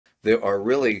There are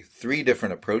really three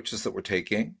different approaches that we're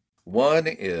taking. One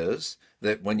is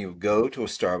that when you go to a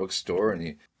Starbucks store and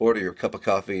you order your cup of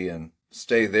coffee and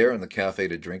stay there in the cafe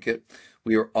to drink it,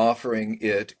 we are offering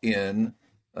it in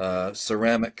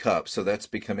ceramic cups, so that's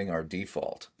becoming our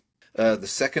default. The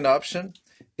second option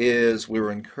is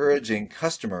we're encouraging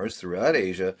customers throughout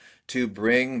Asia to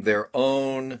bring their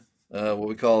own, what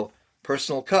we call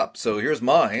personal cup. So here's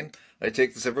mine. I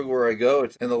take this everywhere I go.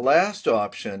 And the last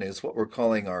option is what we're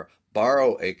calling our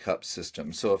borrow a cup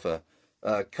system. So if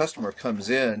a customer comes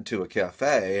in to a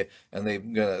cafe and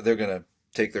they're gonna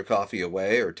take their coffee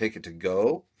away or take it to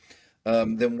go,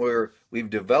 then we've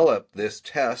developed this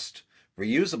test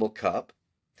reusable cup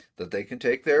that they can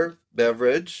take their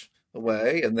beverage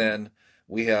away, and then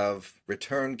we have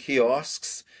return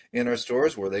kiosks in our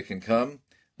stores where they can come,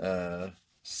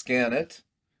 scan it,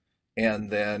 and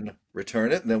then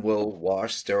return it, and then we'll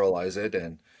wash, sterilize it,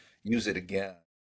 and use it again.